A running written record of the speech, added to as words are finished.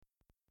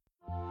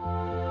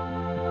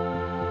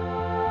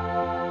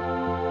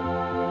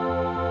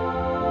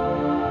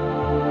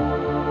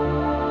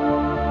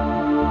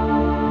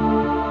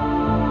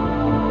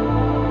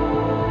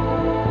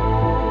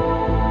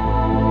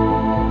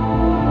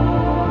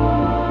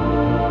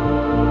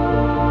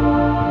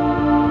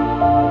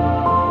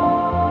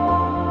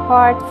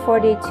Part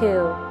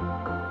 42.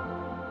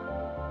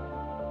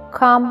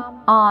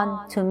 Come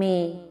on to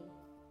me.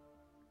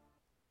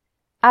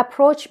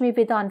 Approach me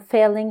with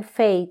unfailing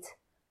faith,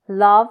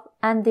 love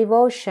and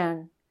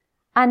devotion,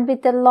 and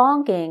with the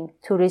longing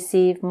to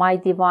receive my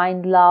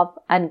divine love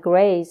and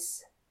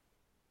grace.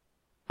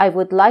 I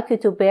would like you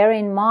to bear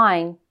in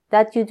mind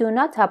that you do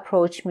not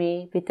approach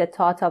me with the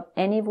thought of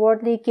any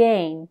worldly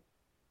gain.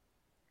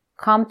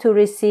 Come to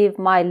receive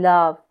my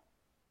love.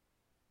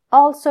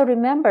 Also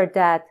remember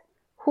that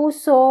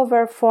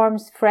whosoever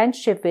forms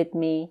friendship with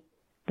me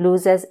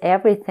loses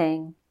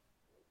everything,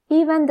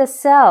 even the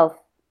self.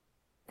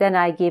 Then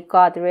I give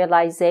God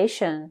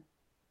realization.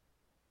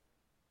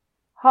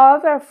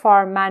 However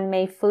far man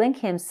may fling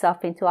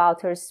himself into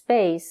outer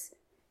space,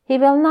 he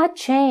will not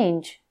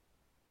change.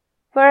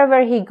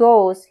 Wherever he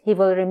goes, he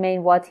will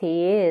remain what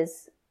he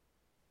is.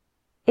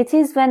 It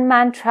is when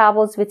man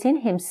travels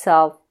within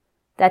himself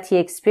that he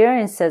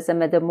experiences a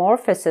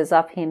metamorphosis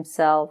of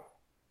himself.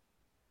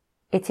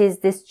 It is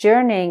this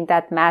journeying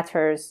that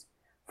matters,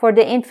 for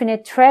the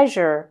infinite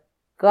treasure,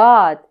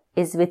 God,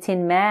 is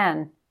within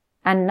man,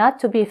 and not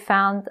to be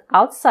found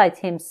outside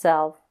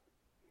himself.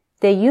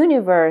 The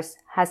universe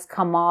has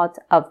come out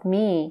of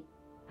me,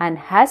 and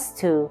has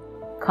to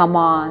come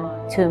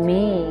on to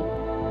me.